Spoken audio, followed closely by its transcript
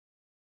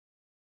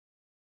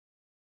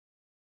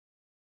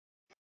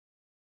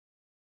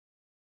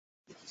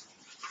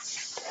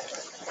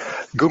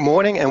Good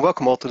morning and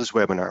welcome all to this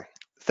webinar.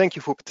 Thank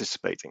you for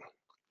participating.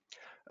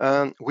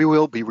 We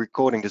will be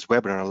recording this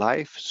webinar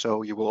live,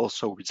 so you will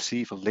also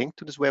receive a link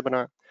to this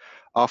webinar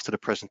after the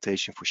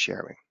presentation for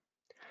sharing.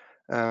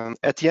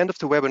 At the end of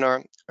the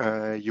webinar,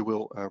 you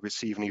will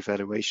receive an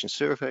evaluation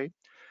survey,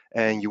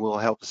 and you will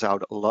help us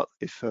out a lot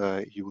if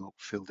you will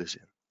fill this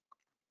in.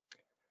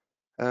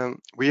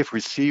 We have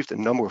received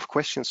a number of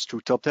questions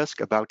through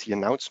TOPdesk about the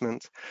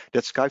announcement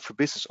that Skype for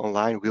Business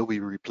Online will be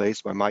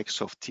replaced by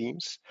Microsoft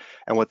Teams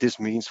and what this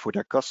means for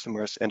their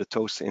customers and the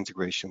Toaster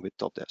integration with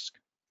TOPdesk.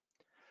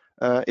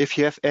 If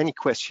you have any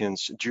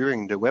questions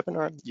during the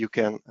webinar, you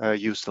can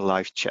use the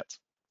live chat.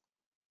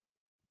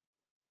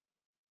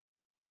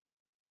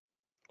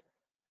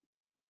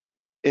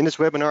 In this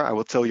webinar, I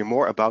will tell you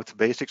more about the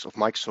basics of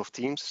Microsoft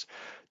Teams,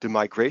 the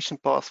migration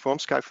path from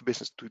Skype for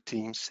Business to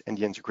Teams, and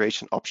the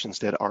integration options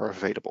that are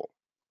available.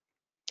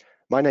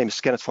 My name is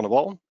Kenneth van der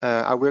Wal.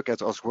 I work at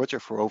Roger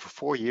for over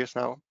 4 years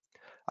now.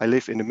 I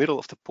live in the middle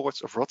of the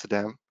ports of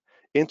Rotterdam,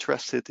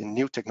 interested in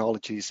new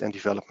technologies and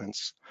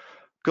developments,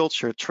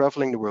 culture,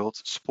 traveling the world,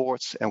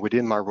 sports, and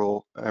within my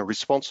role,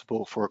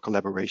 responsible for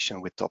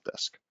collaboration with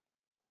TOPdesk.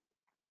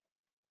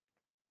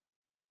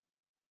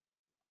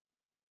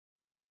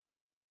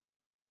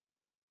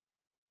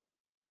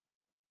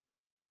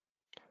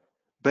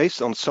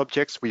 Based on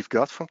subjects we've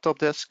got from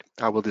TOPdesk,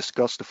 I will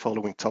discuss the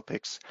following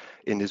topics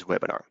in this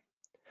webinar.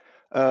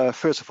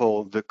 First of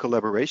all, the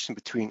collaboration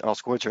between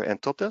Ask Roger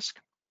and TOPdesk,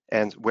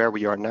 and where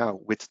we are now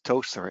with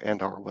Toaster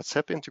and our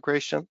WhatsApp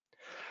integration.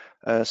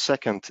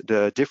 Second,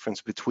 the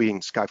difference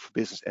between Skype for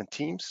Business and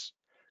Teams,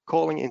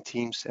 calling in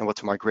Teams and what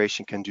the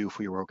migration can do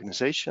for your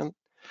organization.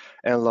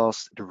 And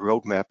last, the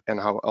roadmap and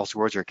how Ask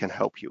Roger can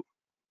help you.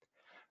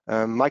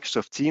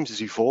 Microsoft Teams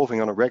is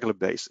evolving on a regular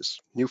basis.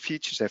 New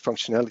features and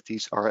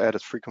functionalities are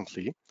added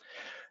frequently.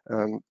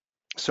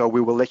 So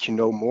we will let you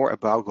know more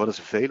about what is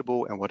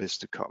available and what is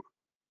to come.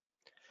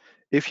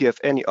 If you have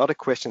any other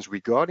questions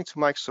regarding to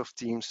Microsoft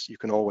Teams, you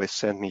can always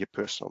send me a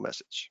personal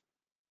message.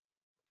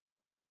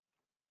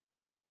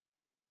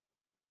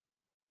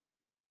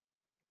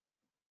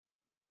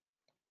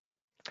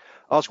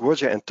 Ask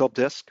Roger and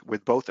TOPdesk,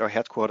 with both our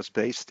headquarters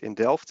based in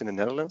Delft in the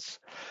Netherlands,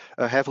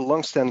 have a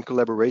long-standing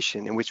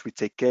collaboration in which we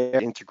take care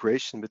of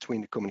integration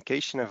between the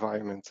communication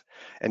environment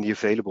and the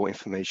available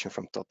information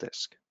from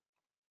TOPdesk.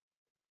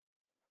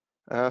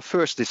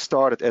 First, this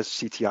started as a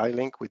CTI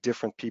link with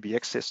different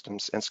PBX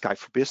systems and Skype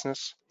for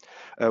Business,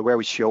 where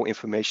we show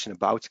information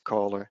about the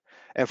caller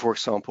and, for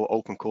example,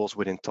 open calls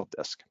within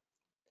TOPdesk.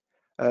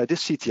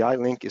 This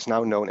CTI link is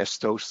now known as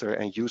Toaster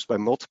and used by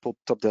multiple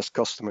TOPdesk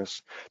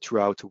customers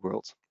throughout the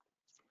world.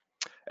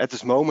 At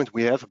this moment,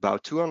 we have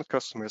about 200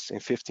 customers in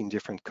 15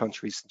 different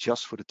countries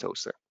just for the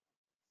Toaster.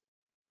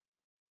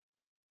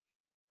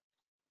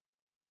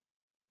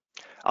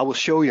 I will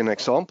show you an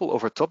example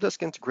of our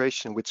TOPdesk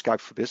integration with Skype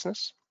for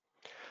Business.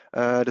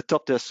 The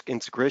TOPdesk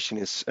integration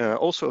is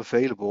also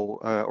available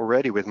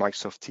already with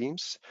Microsoft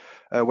Teams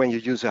when you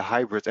use a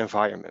hybrid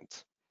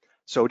environment.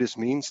 So this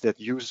means that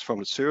users from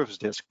the service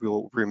desk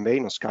will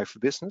remain on Skype for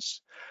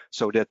Business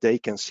so that they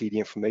can see the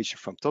information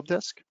from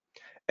TOPdesk,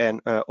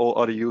 and all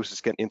other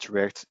users can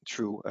interact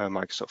through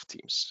Microsoft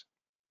Teams.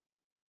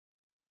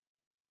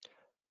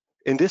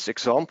 In this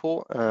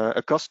example,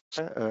 a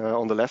customer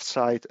on the left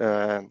side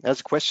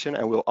has a question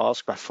and will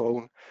ask by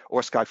phone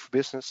or Skype for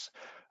Business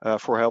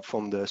for help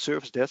from the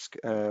service desk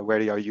where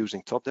they are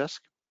using TOPdesk.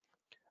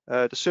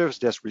 The service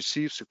desk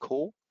receives a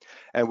call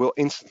and will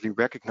instantly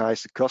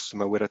recognize the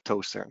customer with a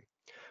Toaster.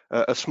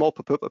 A small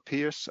pop-up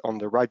appears on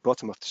the right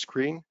bottom of the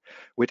screen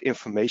with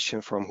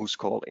information from who's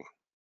calling.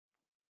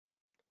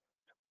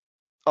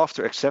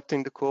 After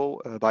accepting the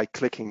call by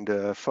clicking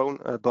the phone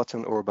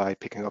button or by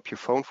picking up your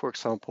phone, for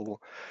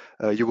example,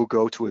 you will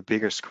go to a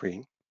bigger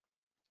screen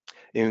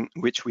in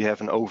which we have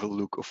an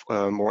overlook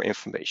of more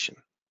information.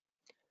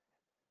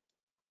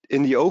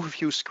 In the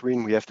overview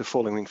screen, we have the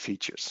following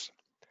features.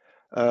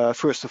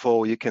 First of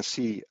all, you can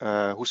see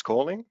who's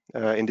calling.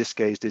 In this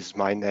case, this is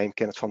my name,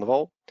 Kenneth van der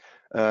Wal,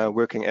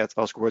 working at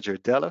Ask Roger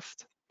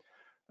Delft.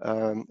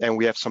 And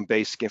we have some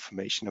basic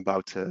information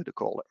about the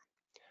caller.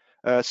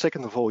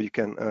 Second of all, you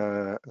can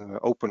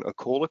open a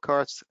caller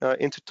card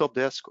into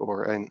TOPdesk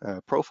or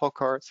a profile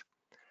card.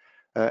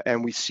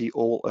 And we see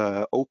all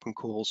open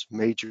calls,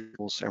 major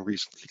calls, and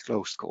recently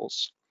closed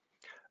calls.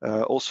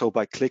 Also,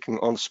 by clicking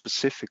on a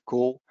specific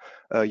call,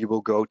 you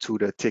will go to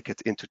the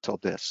ticket into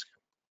TOPdesk.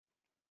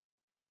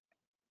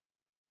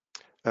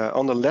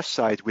 On the left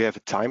side, we have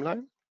a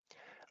timeline.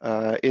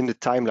 In the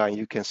timeline,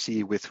 you can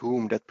see with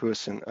whom that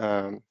person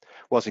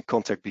was in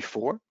contact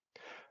before.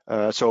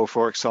 So,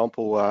 for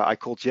example, I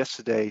called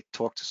yesterday,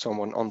 talked to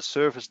someone on the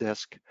service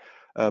desk,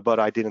 but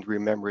I didn't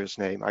remember his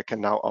name. I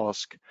can now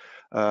ask,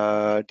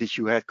 did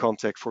you have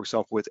contact, for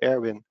example, with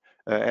Erwin?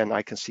 And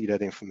I can see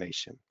that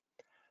information.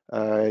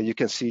 You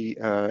can see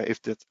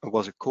if that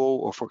was a call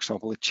or, for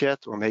example, a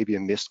chat or maybe a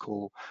missed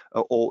call,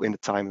 all in the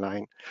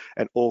timeline,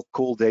 and all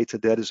call data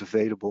that is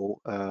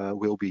available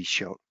will be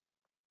shown.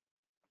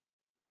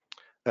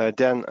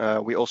 Then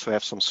we also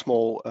have some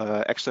small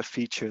extra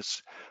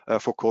features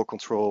for call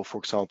control, for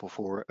example,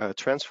 for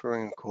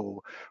transferring a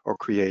call or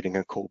creating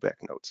a callback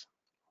note.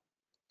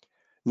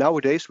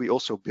 Nowadays, we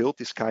also build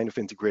this kind of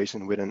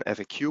integration with an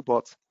FAQ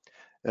bot,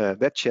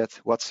 web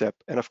chat, WhatsApp,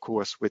 and of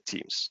course with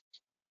Teams.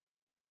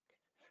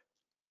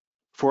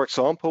 For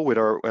example, with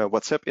our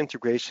WhatsApp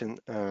integration,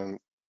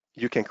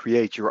 you can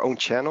create your own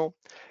channel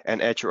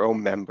and add your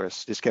own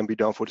members. This can be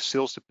done for the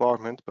sales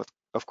department, but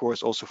of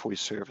course also for your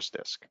service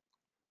desk.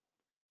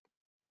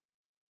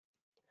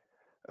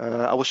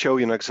 I will show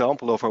you an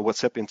example of our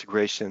WhatsApp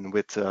integration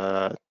with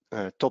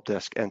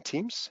TOPdesk and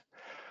Teams.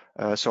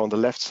 So on the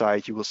left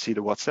side, you will see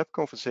the WhatsApp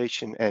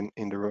conversation, and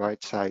in the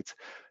right side,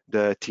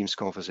 the Teams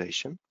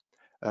conversation,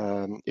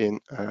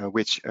 in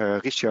which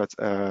Richard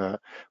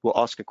will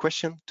ask a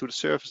question to the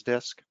service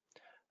desk,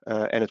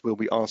 and it will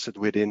be answered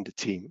within the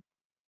team.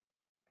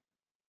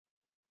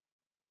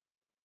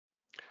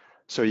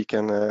 So you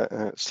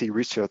can see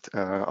Richard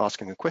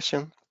asking a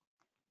question.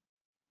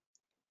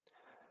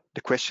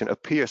 The question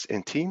appears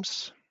in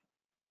Teams.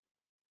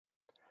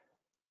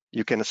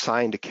 You can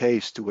assign the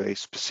case to a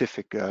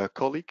specific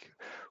colleague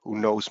who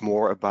knows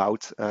more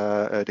about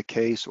the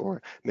case,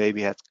 or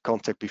maybe had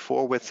contact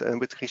before with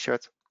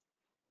Richard.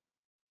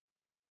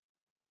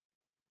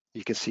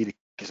 You can see the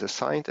case is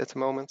assigned at the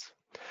moment,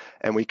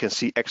 and we can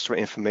see extra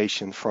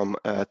information from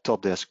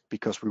TOPdesk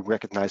because we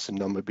recognize the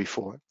number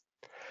before.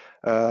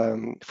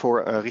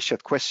 For a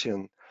Richard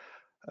question,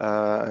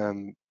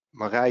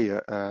 Marije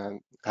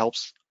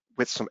helps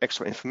with some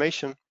extra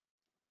information.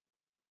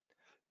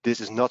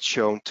 This is not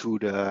shown to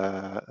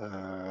the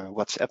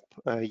WhatsApp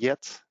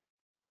yet.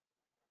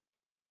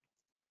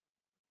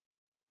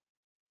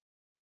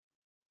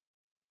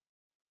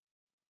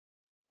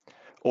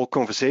 All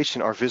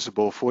conversations are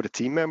visible for the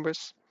team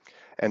members,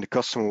 and the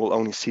customer will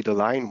only see the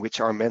line which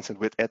are mentioned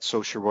with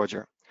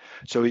 @socialroger.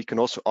 So you can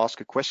also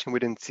ask a question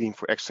within the team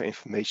for extra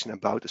information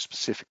about a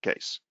specific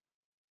case.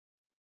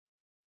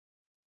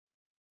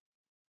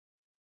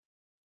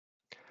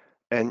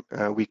 And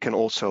we can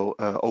also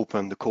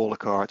open the caller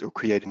card or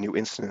create a new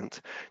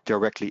incident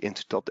directly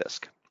into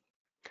TOPdesk.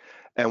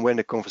 And when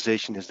the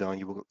conversation is done,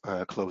 you will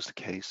close the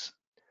case.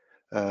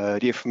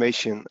 The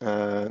information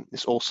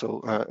is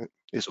also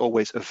is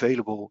always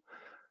available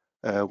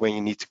when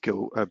you need to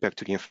go back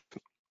to the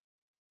information.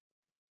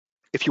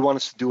 If you want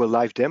us to do a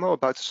live demo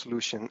about the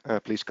solution,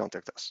 please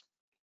contact us.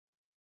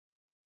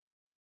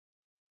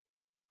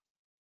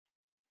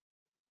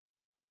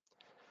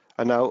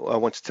 And now I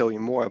want to tell you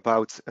more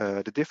about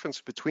the difference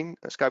between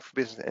Skype for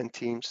Business and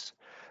Teams.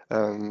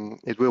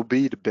 It will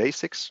be the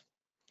basics.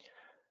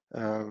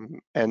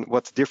 And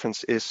what the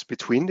difference is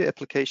between the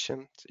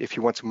applications. If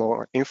you want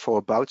more info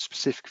about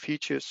specific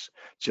features,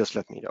 just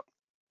let me know.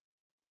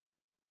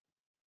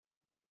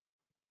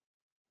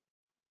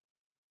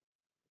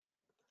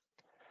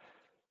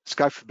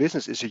 Skype for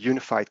Business is a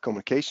unified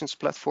communications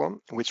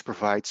platform which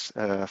provides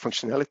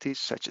functionalities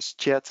such as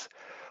chat,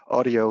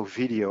 audio,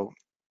 video,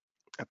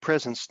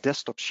 presence,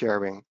 desktop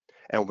sharing,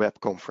 and web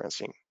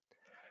conferencing.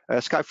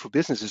 Skype for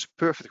Business is a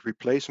perfect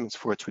replacement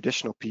for a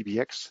traditional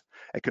PBX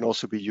and can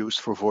also be used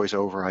for voice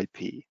over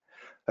IP.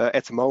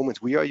 At the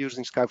moment, we are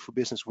using Skype for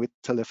Business with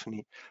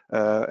telephony,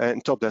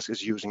 and TOPdesk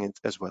is using it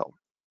as well.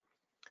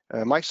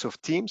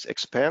 Microsoft Teams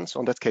expands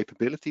on that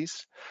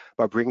capabilities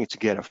by bringing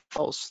together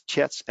files,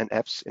 chats, and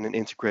apps in an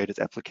integrated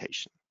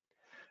application.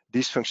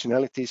 These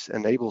functionalities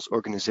enables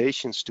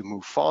organizations to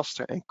move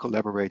faster and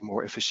collaborate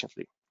more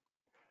efficiently.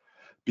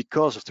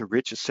 Because of the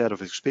richer set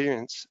of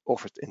experience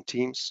offered in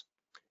Teams,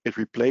 it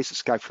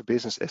replaces Skype for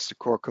Business as the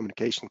core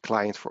communication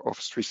client for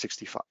Office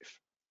 365.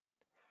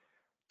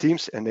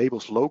 Teams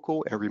enables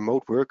local and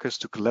remote workers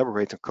to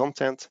collaborate on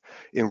content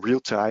in real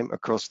time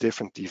across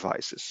different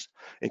devices,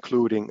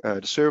 including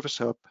the Service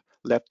Hub,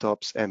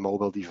 laptops, and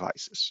mobile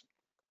devices.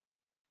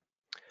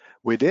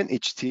 Within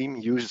each team,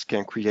 users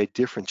can create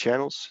different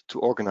channels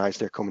to organize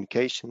their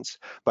communications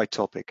by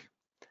topic.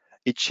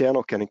 Each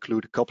channel can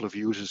include a couple of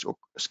users or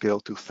scale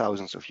to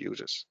thousands of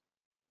users.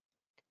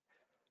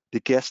 The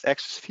guest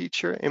access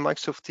feature in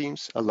Microsoft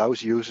Teams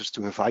allows users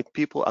to invite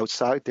people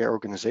outside their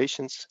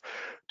organizations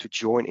to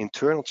join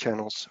internal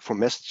channels for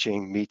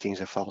messaging,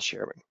 meetings, and file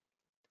sharing.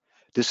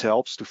 This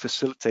helps to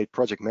facilitate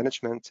project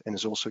management and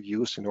is also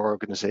used in our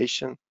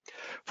organization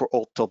for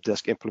all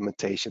TOPdesk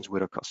implementations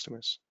with our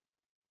customers.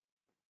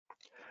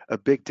 A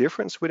big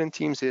difference within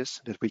Teams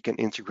is that we can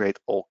integrate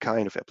all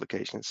kinds of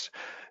applications.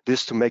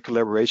 This to make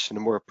collaboration a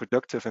more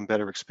productive and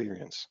better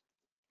experience.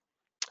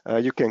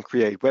 You can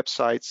create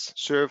websites,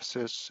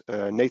 services,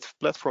 native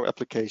platform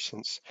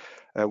applications,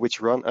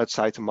 which run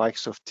outside the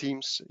Microsoft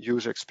Teams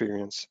user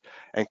experience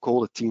and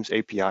call the Teams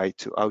API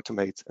to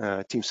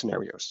automate team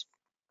scenarios.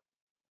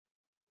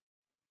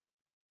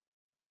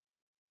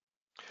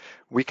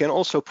 We can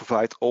also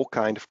provide all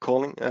kinds of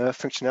calling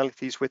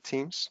functionalities with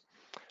Teams.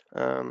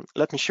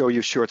 Let me show you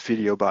a short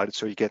video about it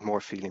so you get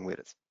more feeling with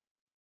it.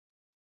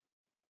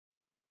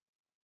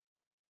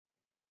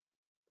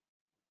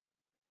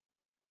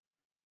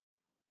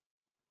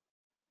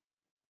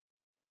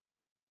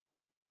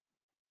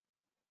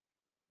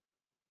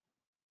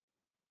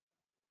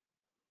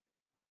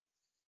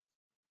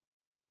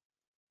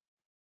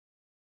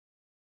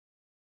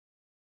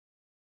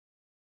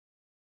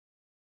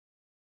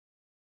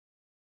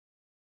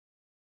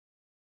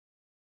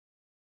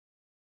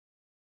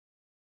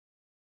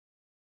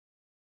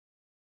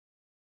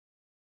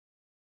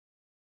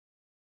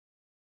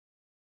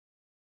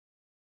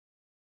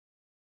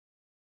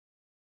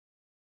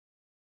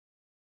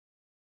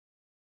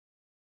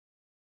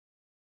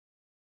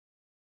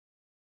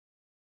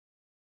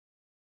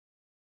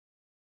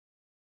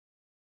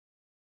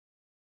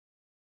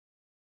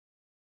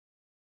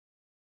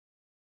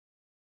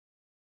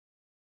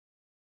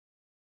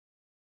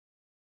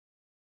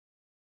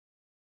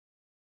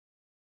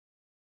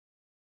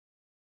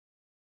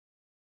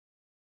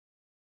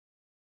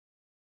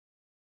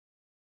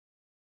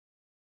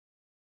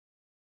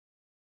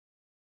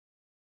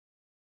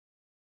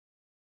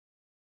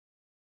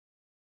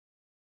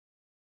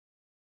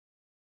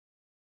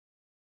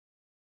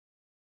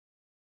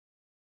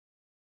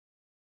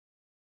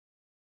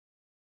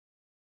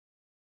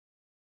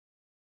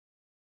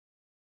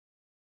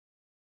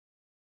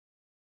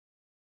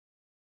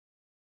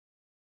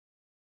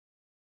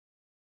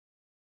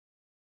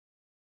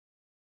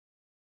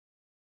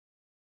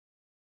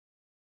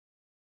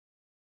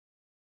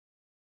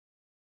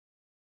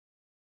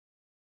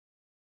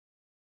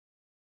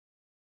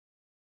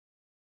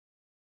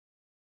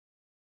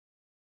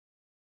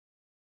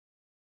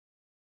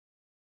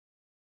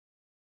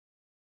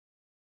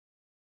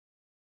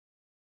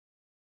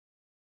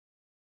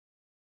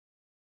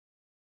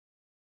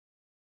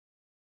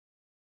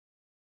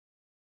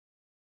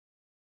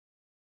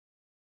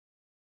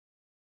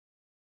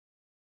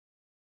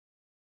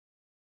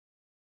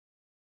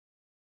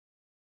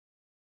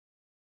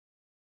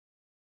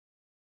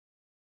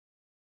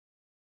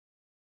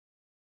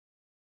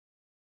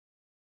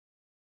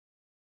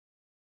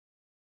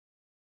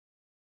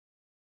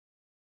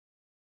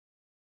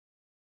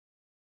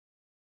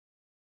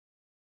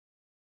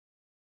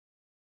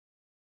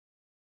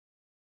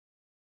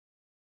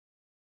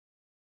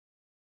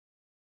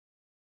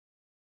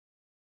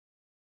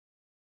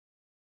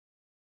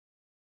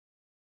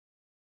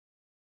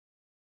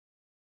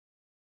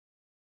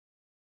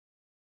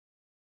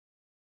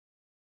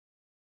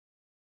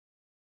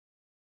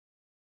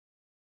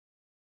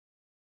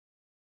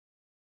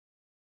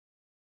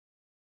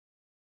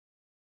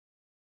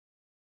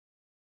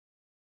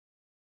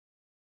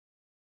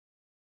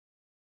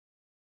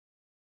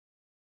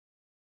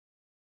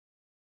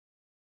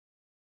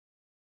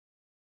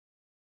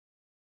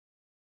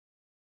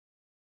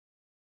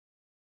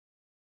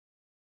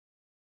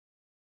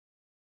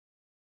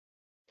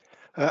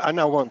 I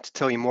now want to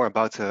tell you more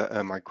about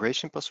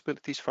migration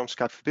possibilities from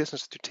Skype for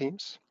Business to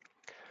Teams.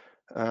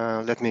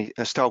 Let me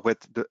start with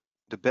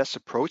the best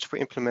approach for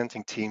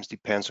implementing Teams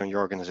depends on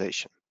your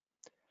organization.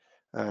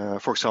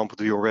 For example,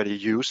 do you already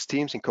use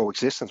Teams in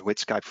coexistence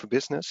with Skype for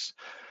Business?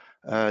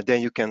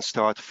 Then you can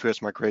start the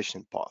first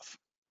migration path.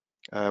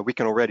 We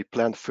can already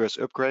plan the first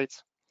upgrade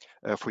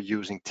for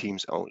using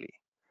Teams only.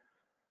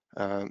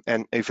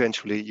 And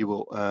eventually you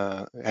will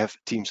have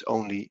Teams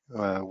only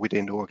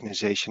within the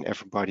organization.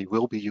 Everybody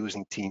will be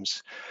using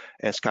Teams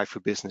and Skype for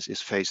Business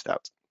is phased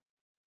out.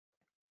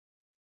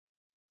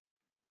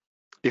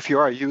 If you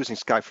are using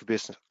Skype for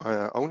Business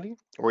only,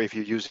 or if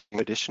you're using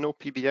additional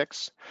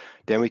PBX,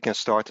 then we can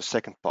start a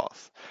second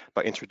path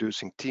by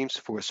introducing Teams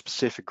for a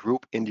specific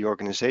group in the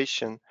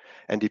organization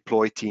and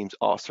deploy Teams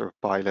after a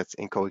pilot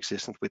in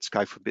coexistence with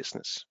Skype for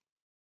Business.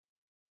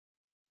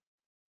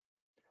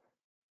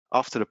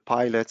 After the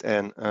pilot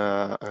and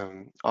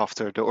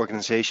after the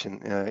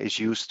organization is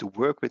used to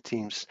work with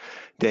Teams,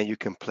 then you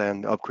can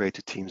plan the upgrade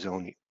to Teams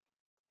only.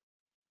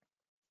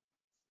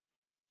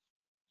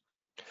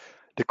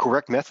 The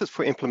correct method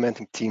for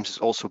implementing Teams is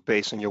also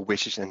based on your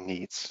wishes and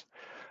needs.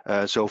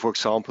 So for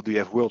example, do you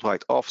have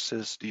worldwide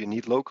offices? Do you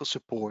need local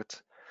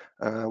support?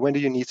 When do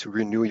you need to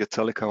renew your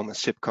telecom and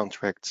SIP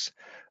contracts?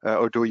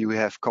 Or do you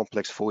have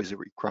complex voice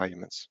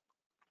requirements?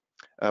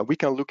 We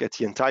can look at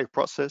the entire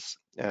process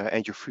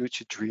and your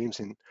future dreams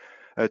in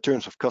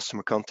terms of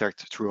customer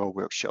contact through our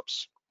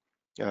workshops,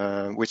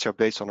 which are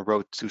based on a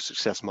road to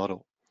success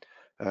model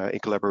in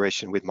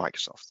collaboration with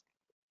Microsoft.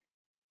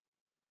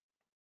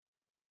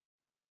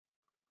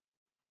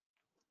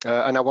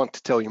 And I want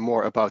to tell you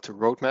more about the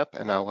roadmap,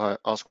 and I'll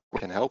ask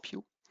what can help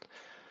you.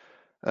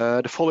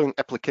 The following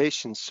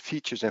applications,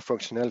 features, and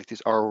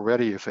functionalities are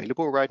already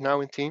available right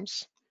now in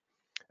Teams.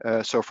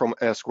 So from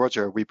Ask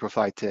Roger, we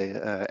provide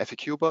the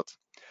FAQ bot,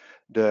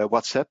 the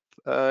WhatsApp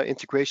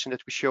integration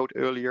that we showed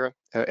earlier,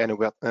 and a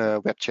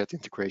web chat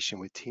integration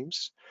with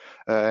Teams.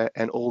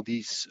 And all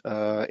these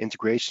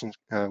integrations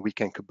we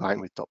can combine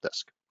with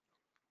TOPdesk.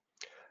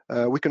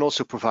 We can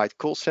also provide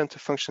call center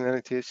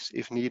functionalities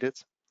if needed,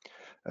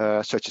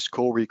 such as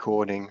call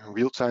recording,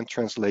 real-time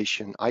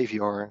translation,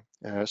 IVR,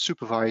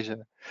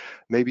 supervisor,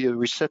 maybe a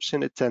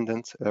reception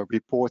attendant,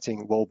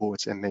 reporting,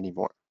 wallboards, and many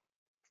more.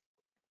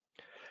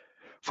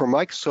 For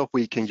Microsoft,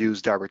 we can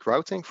use direct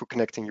routing for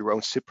connecting your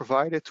own SIP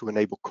provider to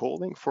enable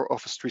calling for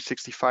Office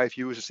 365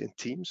 users in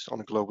Teams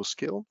on a global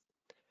scale.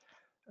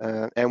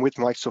 And with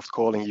Microsoft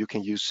Calling, you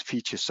can use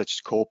features such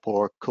as call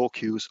port, call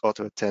queues,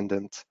 auto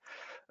attendant,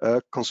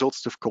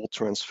 consultative call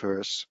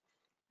transfers,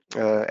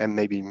 and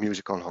maybe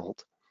music on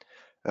hold.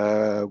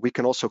 We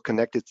can also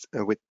connect it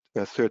with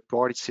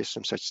third-party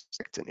systems such as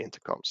Direct and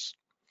intercoms.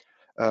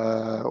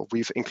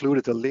 We've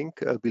included a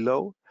link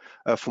below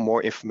for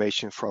more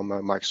information from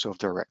Microsoft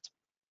Direct.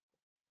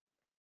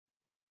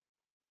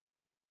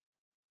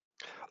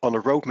 On the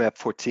roadmap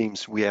for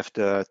Teams, we have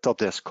the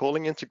TOPdesk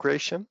calling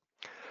integration,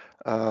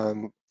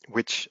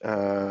 which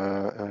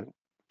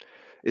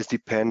is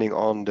depending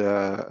on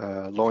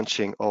the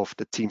launching of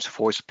the Teams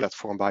voice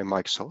platform by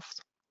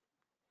Microsoft.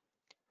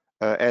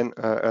 And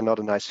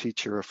another nice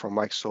feature from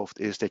Microsoft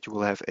is that you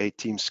will have a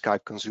Teams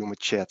Skype consumer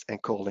chat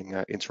and calling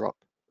interop.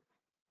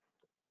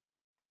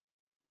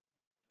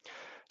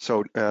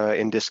 So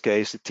in this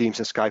case, the Teams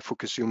and Skype for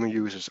consumer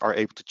users are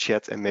able to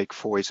chat and make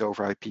voice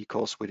over IP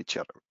calls with each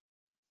other.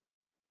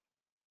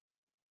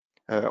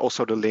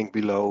 Also the link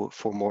below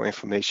for more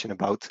information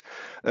about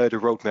the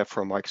roadmap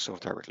from Microsoft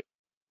directly.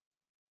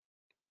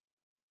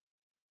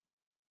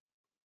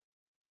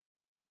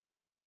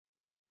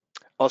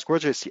 Ask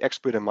Roger is the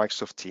expert in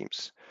Microsoft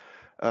Teams.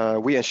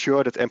 We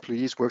ensure that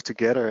employees work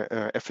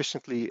together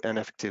efficiently and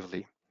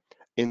effectively,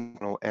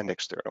 internal and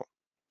external.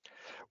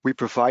 We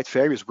provide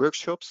various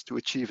workshops to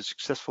achieve a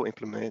successful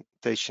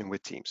implementation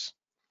with Teams.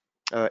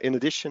 In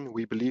addition,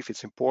 we believe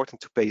it's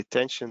important to pay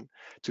attention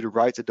to the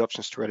right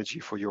adoption strategy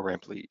for your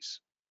employees.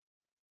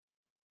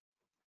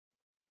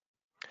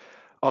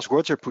 Ask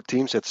Roger put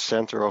Teams at the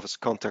center of its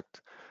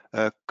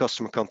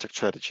customer contact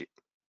strategy.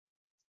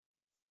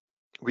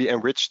 We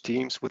enrich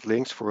Teams with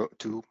links for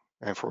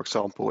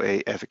example,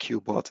 a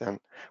FAQ bot and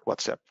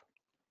WhatsApp.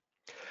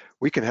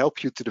 We can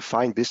help you to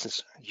define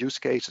business use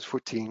cases for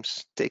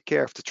Teams, take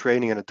care of the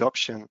training and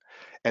adoption,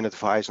 and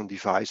advise on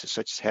devices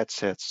such as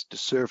headsets, the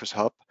Service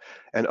Hub,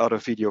 and other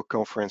video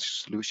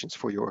conferencing solutions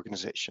for your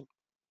organization.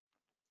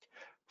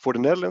 For the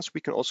Netherlands,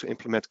 we can also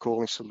implement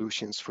calling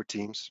solutions for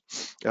Teams.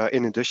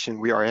 In addition,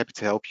 we are happy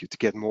to help you to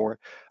get more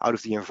out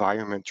of the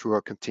environment through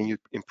our continued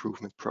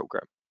improvement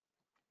program.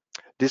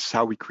 This is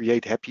how we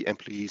create happy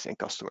employees and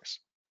customers.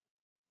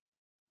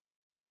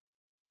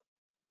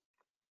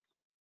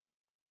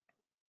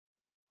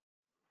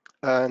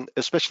 And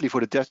especially for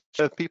the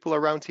Dutch people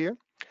around here,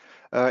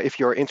 if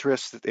you're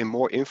interested in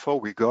more info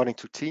regarding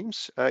to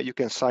Teams, you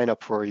can sign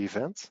up for our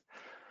event.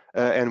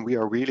 And we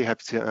are really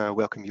happy to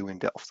welcome you in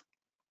Delft.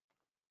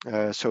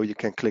 So you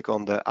can click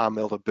on the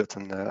aanmelden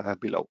button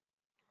below.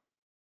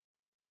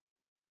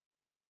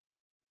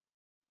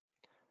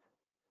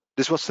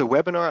 This was the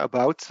webinar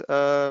about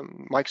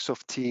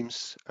Microsoft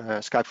Teams,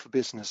 Skype for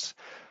Business,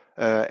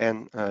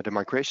 and the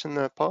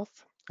migration path.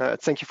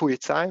 Thank you for your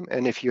time,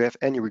 and if you have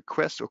any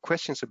requests or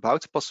questions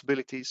about the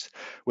possibilities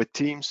with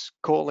Teams,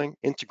 calling,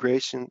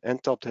 integration,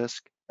 and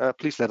TOPdesk,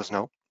 please let us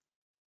know.